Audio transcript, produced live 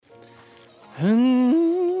Hey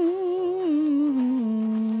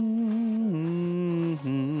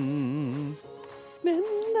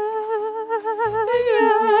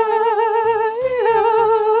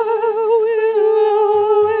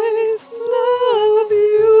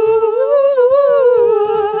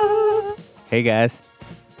guys,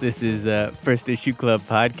 this is First Issue Club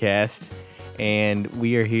podcast, and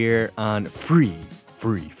we are here on free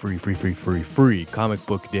comic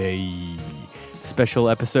book day. Special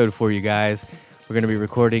episode for you guys. We're going to be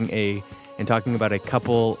recording and talking about a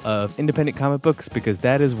couple of independent comic books because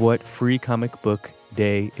that is what Free Comic Book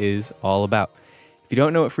Day is all about. If you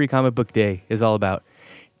don't know what Free Comic Book Day is all about,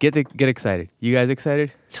 get excited. You guys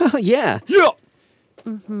excited? Yeah.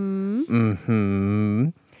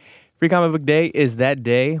 Free Comic Book Day is that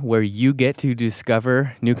day where you get to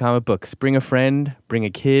discover new comic books. Bring a friend, bring a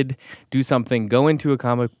kid, do something, go into a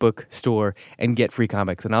comic book store and get free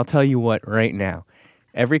comics. And I'll tell you what right now,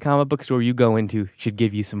 every comic book store you go into should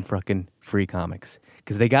give you some fucking free comics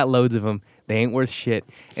because they got loads of them. They ain't worth shit.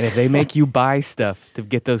 And if they make you buy stuff to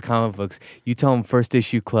get those comic books, you tell them First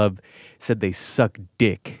Issue Club said they suck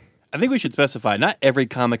dick. I think we should specify, not every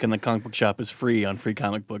comic in the comic book shop is free on Free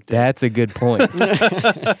Comic Book Day. That's a good point.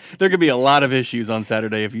 There could be a lot of issues on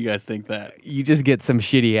Saturday if you guys think that. You just get some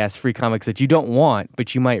shitty-ass free comics that you don't want,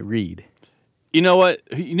 but you might read. You know what?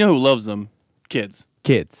 You know who loves them? Kids.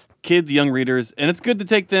 Kids, young readers. And it's good to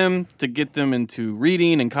take them, to get them into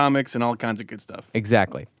reading and comics and all kinds of good stuff.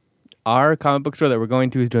 Exactly. Our comic book store that we're going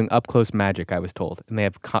to is doing Up Close Magic, I was told, and they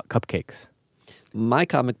have cupcakes. My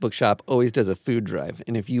comic book shop always does a food drive,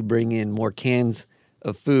 and if you bring in more cans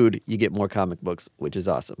of food, you get more comic books, which is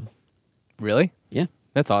awesome. Really? Yeah.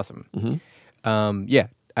 That's awesome. Mm-hmm. Yeah,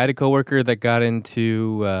 I had a coworker that got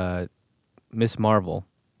into Miss Marvel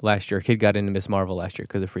last year. A kid got into Miss Marvel last year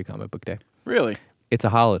because of Free Comic Book Day. Really? It's a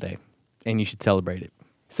holiday, and you should celebrate it.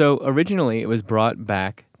 So originally, it was brought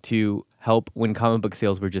back to help when comic book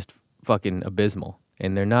sales were just fucking abysmal,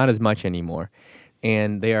 and they're not as much anymore.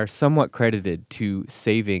 And they are somewhat credited to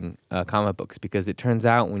saving comic books because it turns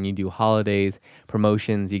out when you do holidays,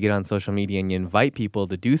 promotions, you get on social media and you invite people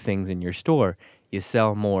to do things in your store, you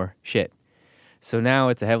sell more shit. So now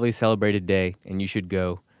it's a heavily celebrated day and you should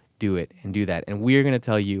go do it and do that. And we're going to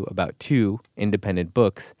tell you about 2 independent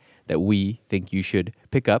books that we think you should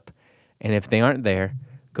pick up. And if they aren't there,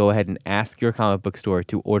 go ahead and ask your comic book store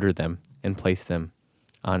to order them and place them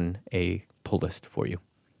on a pull list for you.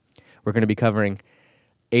 We're going to be covering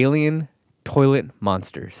Alien Toilet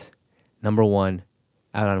Monsters, #1,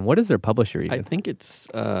 out on, what is their publisher even? I think it's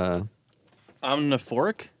Omniphoric?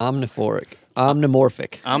 Omniphoric.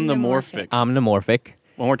 Omnimorphic.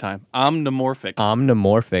 One more time.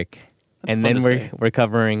 Omnimorphic. And then we're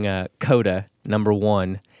covering Coda,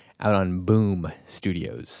 #1, out on Boom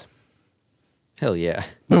Studios. Hell yeah.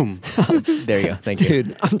 Boom. There you go. Thank you.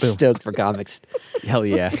 Dude, I'm stoked for comics. Hell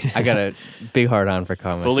yeah. I got a big heart on for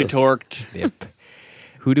comics. Fully torqued. Yep.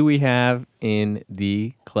 Who do we have in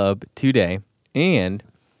the club today? And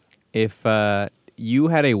if you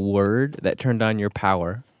had a word that turned on your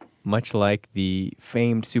power, much like the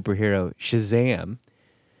famed superhero Shazam,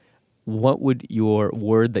 what would your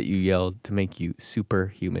word that you yelled to make you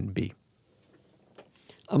superhuman be?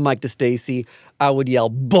 I'm Mike DeStacy. I would yell,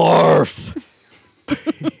 barf!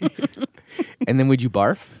 And then would you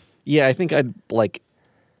barf? Yeah, I think I'd,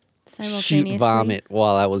 shoot vomit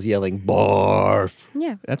while I was yelling, barf!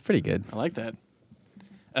 Yeah. That's pretty good. I like that.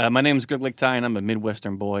 My name is Greg Lichtai, and I'm a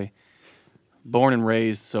Midwestern boy. Born and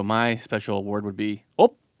raised, so my special word would be,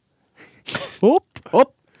 op. Op.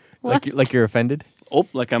 Op. Like you're offended? Op,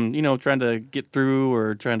 like I'm, trying to get through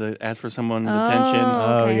or trying to ask for someone's attention.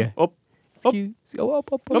 Oh, okay. yeah. Op. Excuse. Oh, op.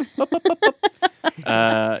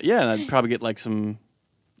 Yeah, and I'd probably get like some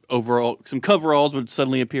coveralls would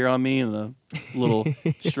suddenly appear on me and a little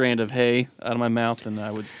strand of hay out of my mouth, and I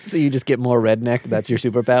would... So you just get more redneck? That's your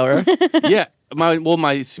superpower? Yeah. My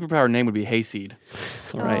superpower name would be Hayseed.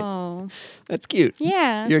 All right. Oh. That's cute.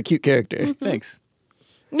 Yeah. You're a cute character. Thanks.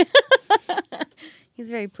 He's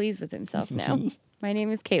very pleased with himself now. My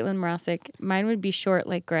name is Caitlin Morosic. Mine would be short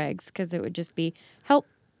like Greg's because it would just be, help.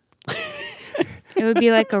 It would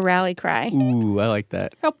be like a rally cry. Ooh, I like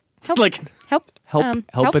that. Help. Like... Help.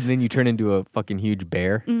 Help, and then you turn into a fucking huge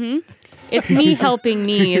bear. Mm-hmm. It's me helping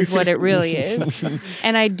me is what it really is.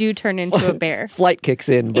 And I do turn into a bear. Flight kicks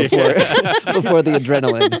in before the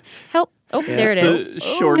adrenaline. Help. Oh, there it is. The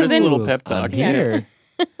shortest then- little pep talk. I'm here.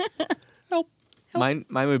 Help. Mine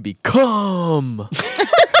would be come.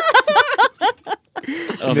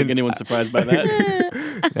 I don't think anyone's surprised by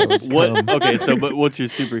that. What? Okay, but what's your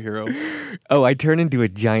superhero? Oh, I turn into a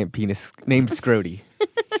giant penis named Scrody.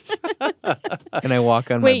 and I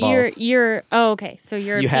walk on Wait, my balls. you're oh okay. So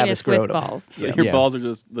you're You a have a penis with scrotum. balls. So Yeah. your Yeah. balls are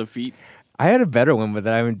just the feet. I had a better one, but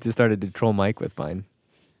then I just started to troll Mike with mine.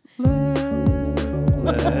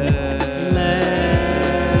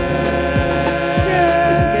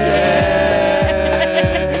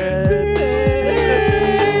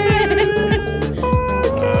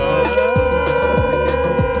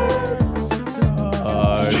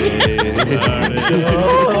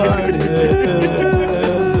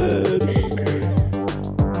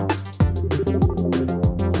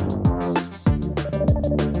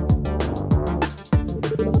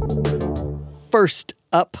 First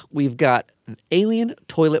up, we've got Alien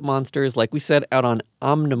Toilet Monsters, like we said, out on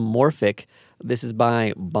Omnimorphic. This is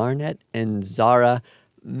by Barnett and Zara.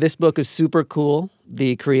 This book is super cool.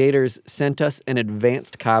 The creators sent us an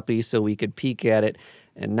advanced copy so we could peek at it.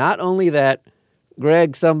 And not only that,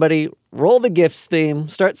 Greg, somebody roll the gifts theme,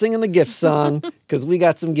 start singing the gift song, because we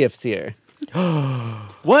got some gifts here.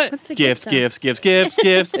 What? What's the Gifts, gift gifts, gifts,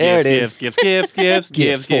 gifts, There it gifts, is. gifts, gifts, gifts, Gifts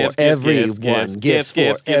gifts, for gifts, everyone. Gifts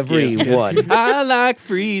for everyone. I like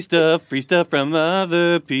free stuff from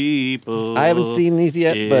other people. I haven't seen these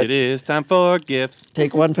yet, but It is time for gifts.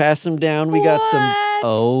 take one, pass them down. We got some What?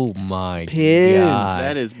 Oh my Pins. god!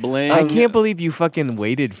 That is bling. I can't believe you fucking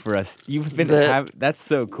waited for us. You've been The that's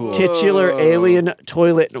so cool. titular alien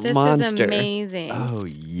toilet This monster. is amazing. Oh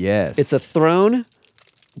yes, It's a throne,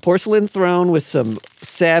 porcelain throne with some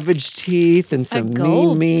savage teeth and some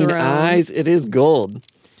gold mean throne. eyes. It is gold.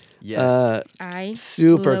 yes. I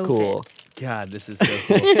Super love cool. it. God, this is so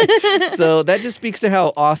cool. So that just speaks to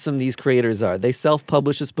how awesome these creators are. They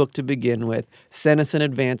self-published this book to begin with, sent us an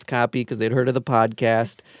advance copy because they'd heard of the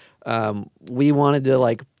podcast. We wanted to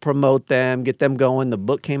like promote them, get them going. The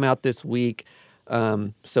book came out this week.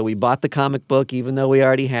 So we bought the comic book, even though we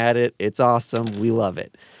already had it. It's awesome. We love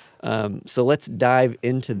it. So let's dive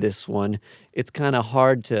into this one. It's kind of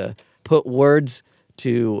hard to put words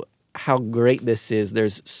to how great this is.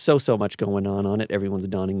 There's so much going on it. Everyone's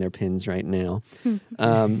donning their pins right now.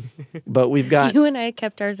 But we've got... You and I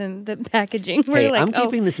kept ours in the packaging. We're Hey, like, I'm oh,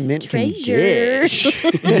 keeping this mint treasure.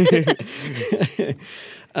 condition.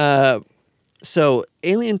 So,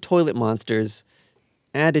 Alien Toilet Monsters,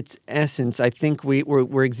 at its essence, I think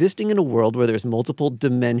we're existing in a world where there's multiple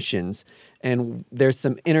dimensions, and there's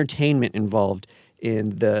some entertainment involved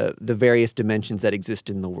in the various dimensions that exist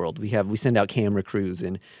in the world. We send out camera crews,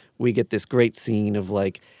 and we get this great scene of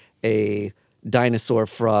like a dinosaur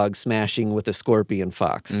frog smashing with a scorpion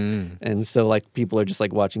fox, and so like people are just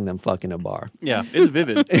like watching them fuck in a bar. Yeah, it's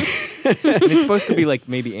vivid. And it's supposed to be like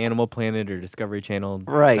maybe Animal Planet or Discovery Channel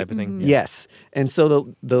Right. type of thing. Yeah. Yes. And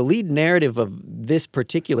so the lead narrative of this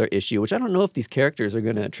particular issue, which I don't know if these characters are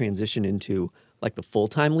going to transition into like the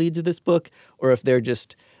full-time leads of this book, or if they're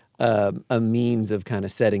just a means of kind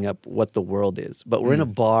of setting up what the world is. But we're in a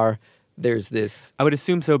bar. There's this... I would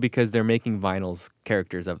assume so because they're making vinyls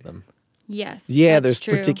characters of them. Yes. Yeah, that's there's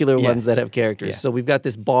true. particular Yeah. ones that have characters. Yeah. So we've got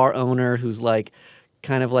this bar owner who's like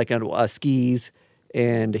kind of like a skis,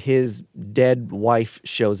 and his dead wife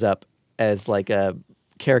shows up as like a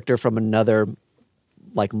character from another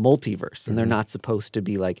like multiverse, and they're not supposed to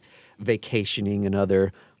be like vacationing in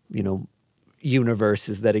other,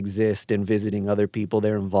 universes that exist and visiting other people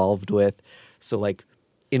they're involved with. So like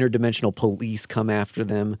interdimensional police come after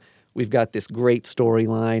them. We've got this great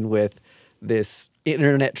storyline with this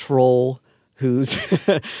internet troll who's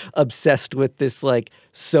obsessed with this like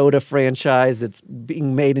soda franchise that's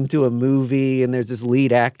being made into a movie, and there's this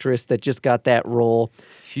lead actress that just got that role.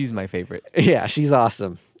 She's my favorite. Yeah, she's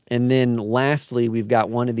awesome. And then lastly, we've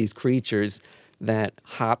got one of these creatures that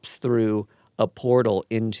hops through a portal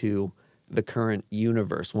into the current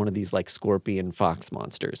universe, one of these like scorpion fox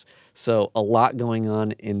monsters. So a lot going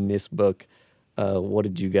on in this book. What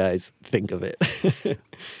did you guys think of it?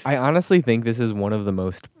 I honestly think this is one of the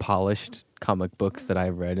most polished comic books that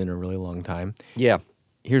I've read in a really long time. Yeah.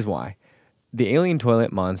 Here's why. The alien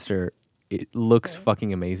toilet monster, it looks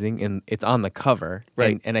fucking amazing, and it's on the cover.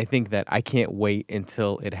 Right. And I think that I can't wait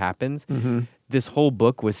until it happens. This whole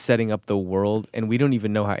book was setting up the world, and we don't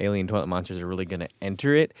even know how alien toilet monsters are really going to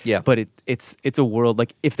enter it. Yeah. But it's a world,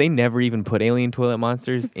 like, if they never even put alien toilet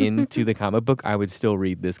monsters into the comic book, I would still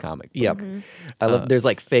read this comic book. Yep. I love there's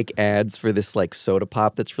like fake ads for this like soda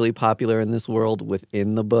pop that's really popular in this world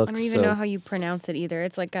within the book. I don't even know how you pronounce it either.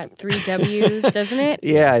 It's like got 3 W's, doesn't it?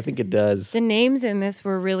 Yeah, I think it does. The names in this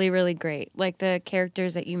were really, really great. Like the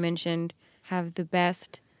characters that you mentioned have the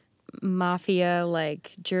best mafia,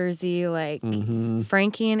 like Jersey, like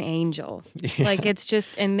Frankie and Angel. Like it's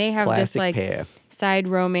just, and they have this Classic like pair. side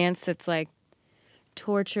romance that's like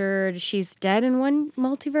tortured. She's dead in one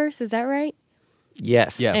multiverse. Is that right?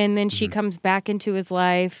 Yes. Yeah. And then she comes back into his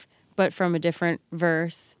life, but from a different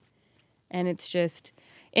verse. And it's just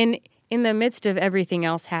in the midst of everything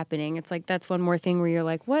else happening, it's like that's one more thing where you're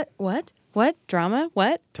like, what? Drama?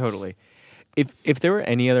 What? Totally. If there were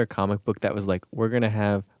any other comic book that was like, we're gonna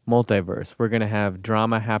have multiverse, we're gonna have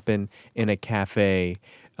drama happen in a cafe,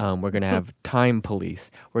 we're gonna have time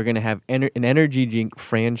police, we're gonna have an energy drink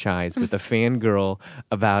franchise with a fangirl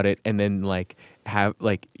about it, and then like have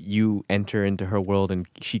like you enter into her world and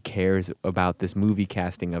she cares about this movie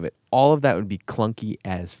casting of it. All of that would be clunky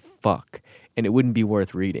as fuck, and it wouldn't be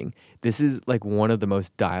worth reading. This is like one of the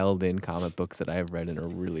most dialed in comic books that I have read in a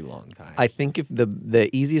really long time. I think if the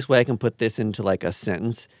easiest way I can put this into like a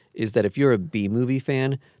sentence is that if you're a B movie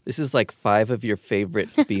fan, this is like 5 of your favorite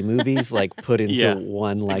B movies like put into Yeah,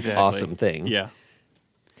 one like exactly. awesome thing. Yeah.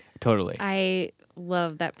 Totally. I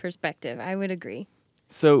love that perspective. I would agree.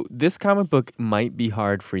 So this comic book might be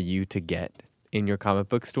hard for you to get in your comic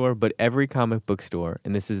book store, but every comic book store,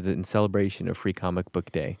 and this is in celebration of Free Comic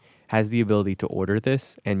Book Day, has the ability to order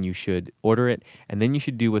this, and you should order it, and then you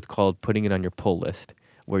should do what's called putting it on your pull list,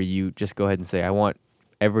 where you just go ahead and say, I want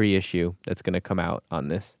every issue that's going to come out on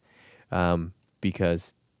this,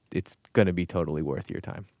 because it's going to be totally worth your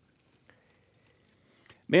time.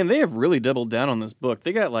 Man, they have really doubled down on this book.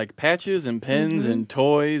 They got like patches and pens and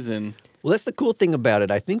toys and Well, that's the cool thing about it.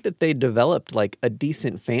 I think that they developed like a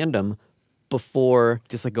decent fandom before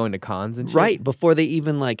Just like going to cons and shit. right before they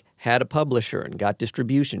even like had a publisher and got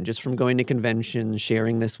distribution just from going to conventions,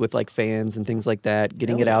 sharing this with like fans and things like that,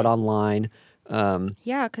 getting it out online.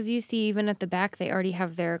 Yeah, because you see, even at the back, they already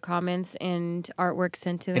have their comments and artwork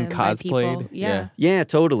sent to them And by people. cosplayed. Yeah. Yeah,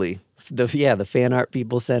 totally. The fan art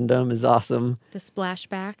people send them is awesome. The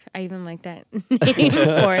splashback. I even like that name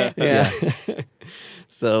for it. Yeah.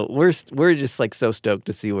 So we're just like so stoked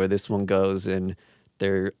to see where this one goes, and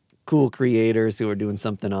they're cool creators who are doing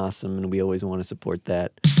something awesome, and we always want to support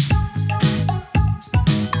that.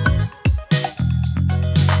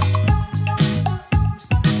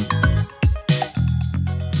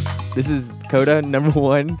 This is Coda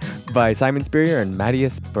 #1 by Simon Spurrier and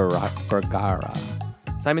Matthias Bergara.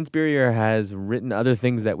 Simon Spurrier has written other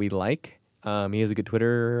things that we like. He has a good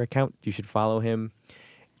Twitter account. You should follow him.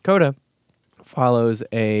 Coda follows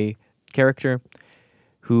a character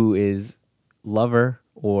who is lover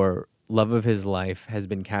or love of his life has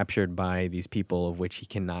been captured by these people of which he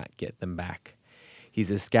cannot get them back.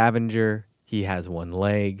 He's a scavenger. He has one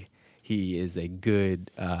leg. He is a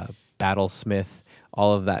good battlesmith,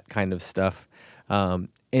 all of that kind of stuff. And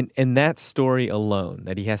that story alone,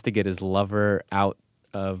 that he has to get his lover out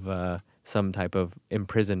of some type of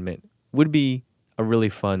imprisonment, would be a really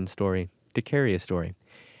fun story to carry a story.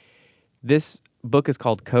 This book is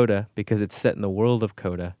called Coda because it's set in the world of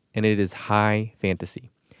Coda, and it is high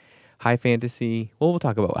fantasy. High fantasy, well, we'll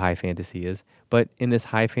talk about what high fantasy is, but in this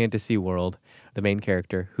high fantasy world, the main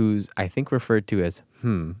character, who's I think referred to as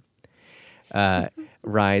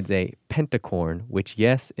rides a pentacorn, which,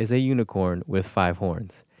 yes, is a unicorn with 5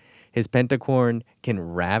 horns. His pentacorn can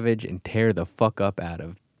ravage and tear the fuck up out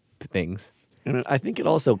of things. And I think it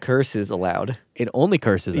also curses aloud. It only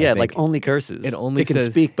curses, I Yeah, think. like only curses. It only it can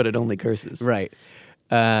says- speak, but it only curses. Right.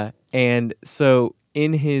 And so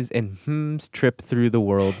in his trip through the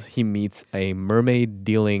world, he meets a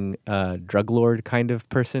mermaid-dealing drug lord kind of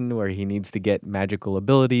person where he needs to get magical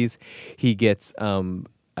abilities. He gets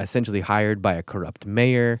essentially hired by a corrupt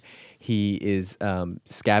mayor. He is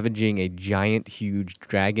scavenging a giant, huge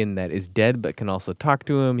dragon that is dead but can also talk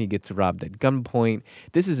to him. He gets robbed at gunpoint.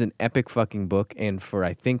 This is an epic fucking book, and for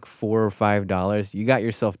I think $4 or $5, you got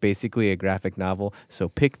yourself basically a graphic novel. So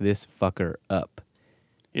pick this fucker up.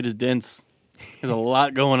 it is dense. There's a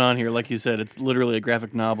lot going on here. Like you said, it's literally a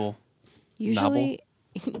graphic novel. Usually,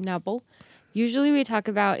 novel. Usually we talk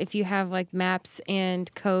about if you have like maps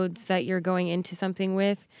and codes that you're going into something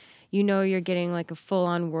with, you know you're getting like a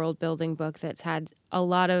full-on world-building book that's had a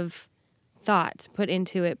lot of thought put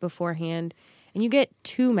into it beforehand. And you get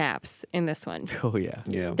 2 maps in this one. Oh, yeah.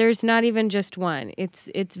 Yeah. There's not even just one. It's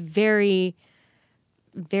very,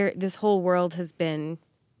 this whole world has been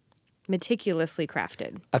meticulously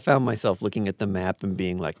crafted. I found myself looking at the map and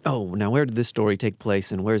being like, oh, now where did this story take place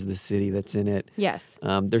and where's the city that's in it? Yes.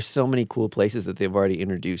 There's so many cool places that they've already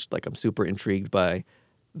introduced. Like, I'm super intrigued by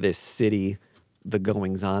this city, the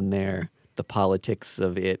goings on there, the politics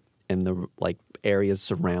of it, and the like areas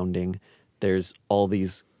surrounding. There's all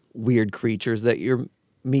these weird creatures that you're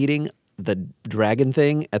meeting. The dragon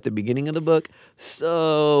thing at the beginning of the book,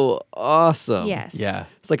 so awesome. Yes. Yeah.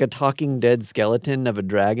 It's like a talking dead skeleton of a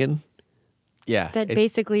dragon. Yeah. That it's-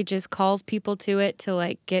 basically just calls people to it to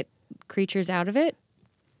like get creatures out of it.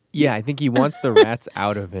 Yeah, I think he wants the rats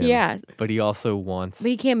out of him. Yeah. But he also wants.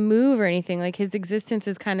 But he can't move or anything. Like his existence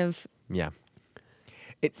is kind of Yeah.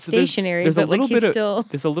 So stationary, there's but a little like he's bit still. of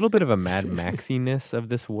there's a little bit of a Mad Maxiness of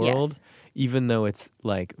this world, Yes. even though it's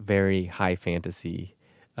like very high fantasy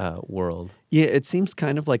world. Yeah, it seems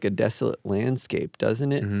kind of like a desolate landscape,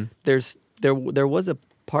 doesn't it? Mm-hmm. There was a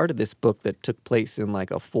part of this book that took place in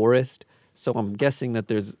like a forest, so I'm guessing that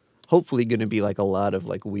there's hopefully going to be like a lot of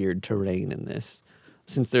like weird terrain in this.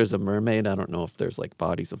 Since there's a mermaid, I don't know if there's like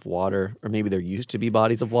bodies of water, or maybe there used to be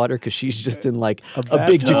bodies of water because she's just in like a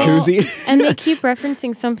big jacuzzi. And they keep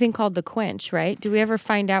referencing something called the quench, right? Do we ever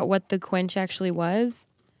find out what the quench actually was?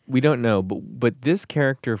 We don't know, but this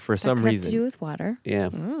character for some That could have reason. to do with water. Yeah.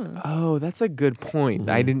 Oh, that's a good point.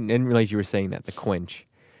 I didn't realize you were saying that, the quench.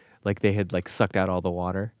 Like they had like sucked out all the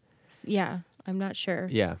water. Yeah, I'm not sure.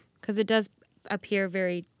 Yeah. Because it does appear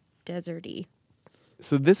very deserty.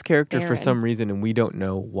 So this character, for Barren. some reason, and we don't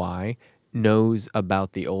know why, knows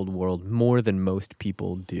about the old world more than most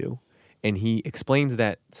people do. And he explains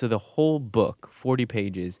that. So the whole book, 40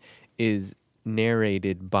 pages, is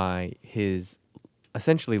narrated by his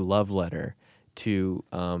essentially love letter to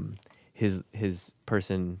his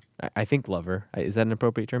person, I think lover. Is that an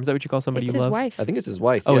appropriate term? Is that what you call somebody It's you his love? wife. I think it's his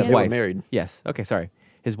wife. Oh, Yeah, his they were wife. married. Yes. Okay, sorry.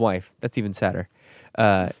 His wife. That's even sadder.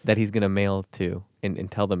 That he's going to mail to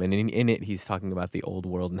and tell them. And in it, he's talking about the old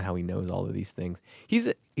world and how he knows all of these things. He's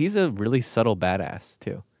a really subtle badass,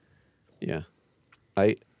 too. Yeah.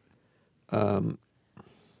 I kind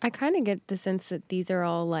of get the sense that these are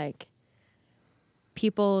all like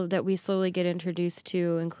people that we slowly get introduced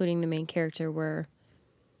to, including the main character, where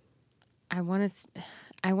I want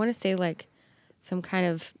to say like some kind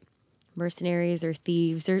of mercenaries or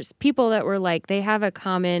thieves. There's people that were like, they have a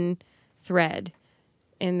common thread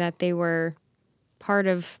in that they were part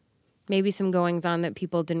of maybe some goings on that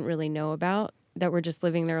people didn't really know about, that were just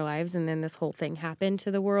living their lives. And then this whole thing happened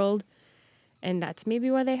to the world. And that's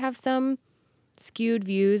maybe why they have some skewed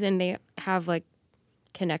views and they have like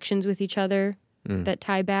connections with each other that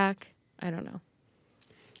tie back. I don't know.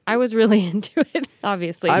 I was really into it,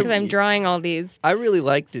 obviously, because I'm drawing all these. I really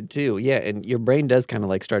liked it too. Yeah, and your brain does kind of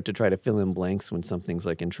like start to try to fill in blanks when something's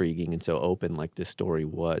like intriguing and so open like this story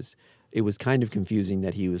was. It was kind of confusing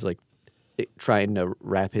that he was like trying to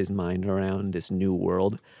wrap his mind around this new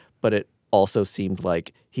world, but it also seemed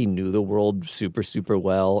like he knew the world super, super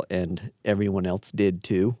well and everyone else did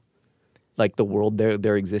too. Like the world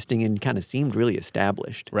they're existing in kind of seemed really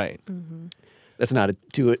established. Right. That's not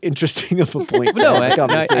too interesting of a point to No, have a I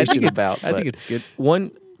conversation think about. I think it's good.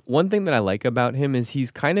 One thing that I like about him is he's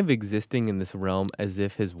kind of existing in this realm as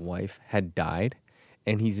if his wife had died,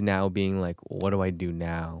 and he's now being like, what do I do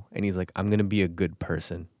now? And he's like, I'm going to be a good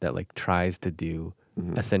person that like tries to do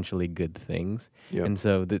essentially good things. Yep. And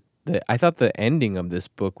so I thought the ending of this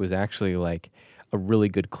book was actually like a really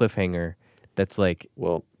good cliffhanger that's like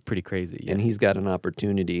Well, pretty crazy. Yeah. and he's got an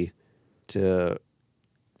opportunity to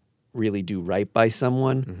really do right by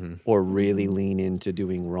someone or really lean into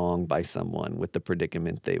doing wrong by someone with the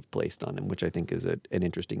predicament they've placed on him, which I think is an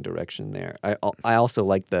interesting direction there. I also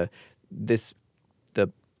like the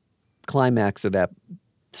climax of that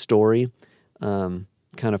story kind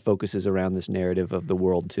of focuses around this narrative of the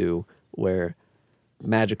world too, where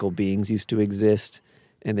magical beings used to exist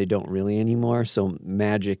and they don't really anymore. So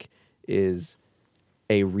magic is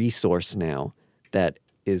a resource now that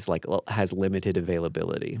is like has limited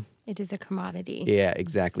availability. It is a commodity. Yeah,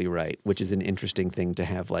 exactly right. Which is an interesting thing to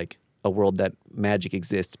have, like a world that magic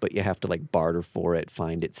exists, but you have to like barter for it,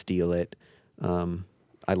 find it, steal it.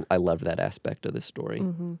 I love that aspect of this story.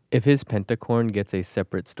 If his Pentacorn gets a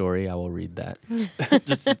separate story, I will read that.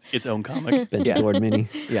 Just its own comic. Pentacord Mini.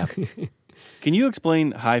 Yeah. Can you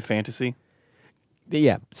explain high fantasy?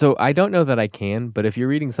 Yeah, so I don't know that I can, but if you're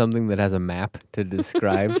reading something that has a map to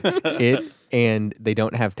describe it and they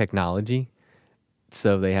don't have technology,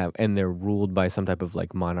 so and they're ruled by some type of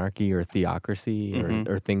like monarchy or theocracy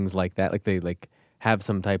or things like that, like they like have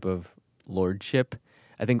some type of lordship,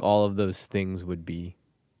 I think all of those things would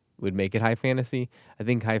make it high fantasy. I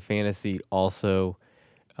think high fantasy also,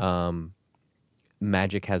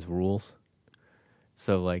 magic has rules.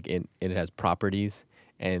 So like it has properties.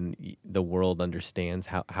 And the world understands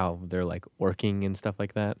how they're like working and stuff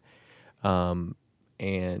like that.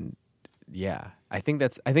 And yeah, I think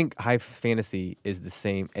high fantasy is the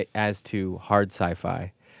same as to hard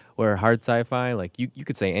sci-fi, where hard sci-fi, like you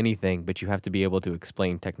could say anything, but you have to be able to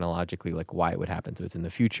explain technologically like why it would happen. So it's in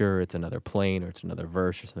the future, it's another plane, or it's another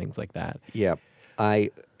verse, or things like that. Yeah.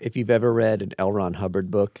 If you've ever read an L. Ron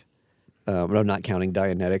Hubbard book, I'm not counting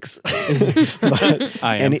Dianetics, but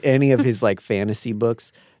I am. any of his like fantasy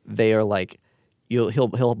books, they are like,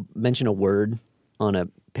 he'll mention a word on a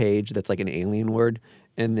page that's like an alien word,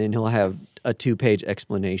 and then he'll have a 2-page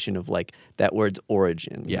explanation of like that word's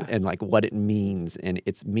origins and like what it means and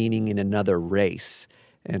its meaning in another race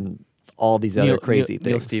and all these other crazy things.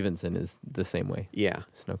 Neil Stevenson is the same way. Yeah.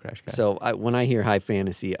 Snow Crash guy. So when I hear high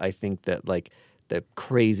fantasy, I think that like the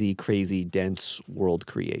crazy, crazy dense world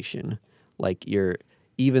creation. Like I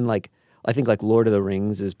think like Lord of the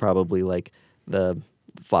Rings is probably like the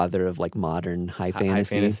father of like modern high fantasy. High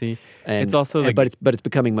fantasy. And, It's also like- but it's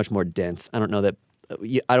becoming much more dense. I don't know that.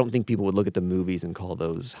 I don't think people would look at the movies and call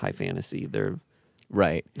those high fantasy. They're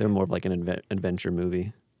Right. more of like an adventure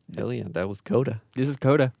movie. Hell yeah, that was Coda. This is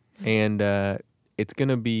Coda, and it's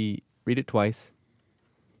gonna be read it twice,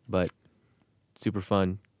 but super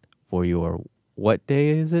fun for your what day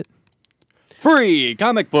is it? Free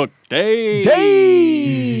comic book day.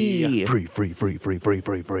 Free. Free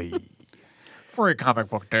comic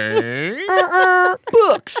book day.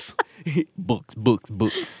 Books.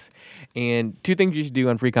 Books. And 2 things you should do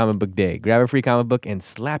on Free Comic Book Day. Grab a free comic book and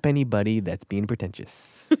slap anybody that's being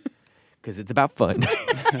pretentious. Because it's about fun.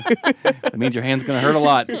 That means your hand's gonna hurt a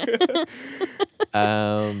lot.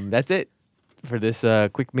 That's it for this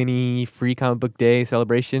quick mini Free Comic Book Day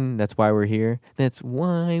celebration. That's why we're here.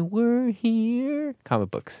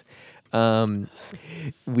 Comic books.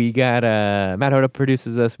 We got Matt Hoda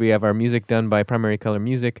produces us. We have our music done by Primary Color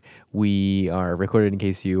Music. We are recorded in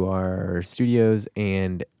KCUR Studios,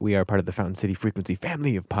 and we are part of the Fountain City Frequency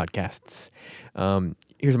family of podcasts.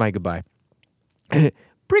 Here's my goodbye.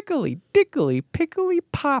 Prickly, dickly, pickly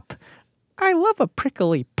pop. I love a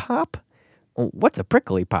prickly pop. Oh, what's a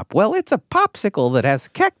prickly pop? Well, it's a popsicle that has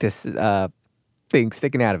cactus thing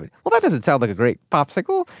sticking out of it. Well, that doesn't sound like a great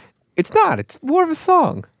popsicle. It's not. It's more of a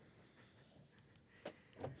song.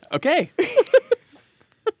 Okay.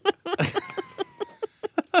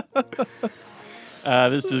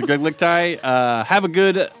 This is Greg Lichtai. Have a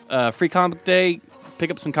good free comic day. Pick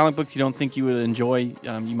up some comic books you don't think you would enjoy.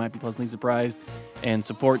 You might be pleasantly surprised. And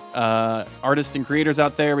support artists and creators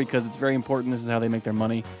out there because it's very important. This is how they make their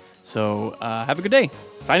money. So have a good day.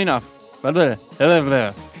 Signing off. Blah, blah, blah,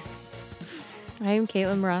 blah. I am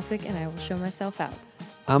Caitlin Morosic, and I will show myself out.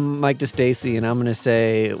 I'm Mike DeStacy, and I'm going to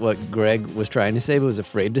say what Greg was trying to say but was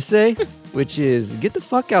afraid to say, which is get the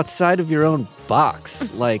fuck outside of your own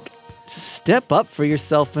box. Like, step up for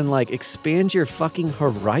yourself and, like, expand your fucking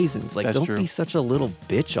horizons. Like, That's don't true. be such a little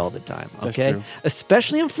bitch all the time, That's okay? true.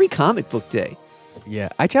 Especially on Free Comic Book Day. Yeah,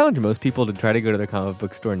 I challenge most people to try to go to their comic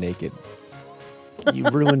book store naked. You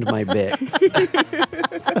ruined my bit.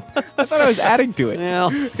 I thought I was adding to it.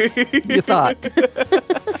 Well, you thought.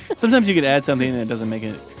 Sometimes you could add something and it doesn't make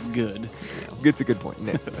it good. It's a good point.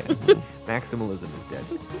 Yeah. Maximalism is dead.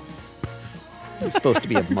 It's supposed to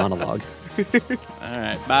be a monologue. All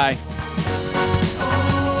right. Bye.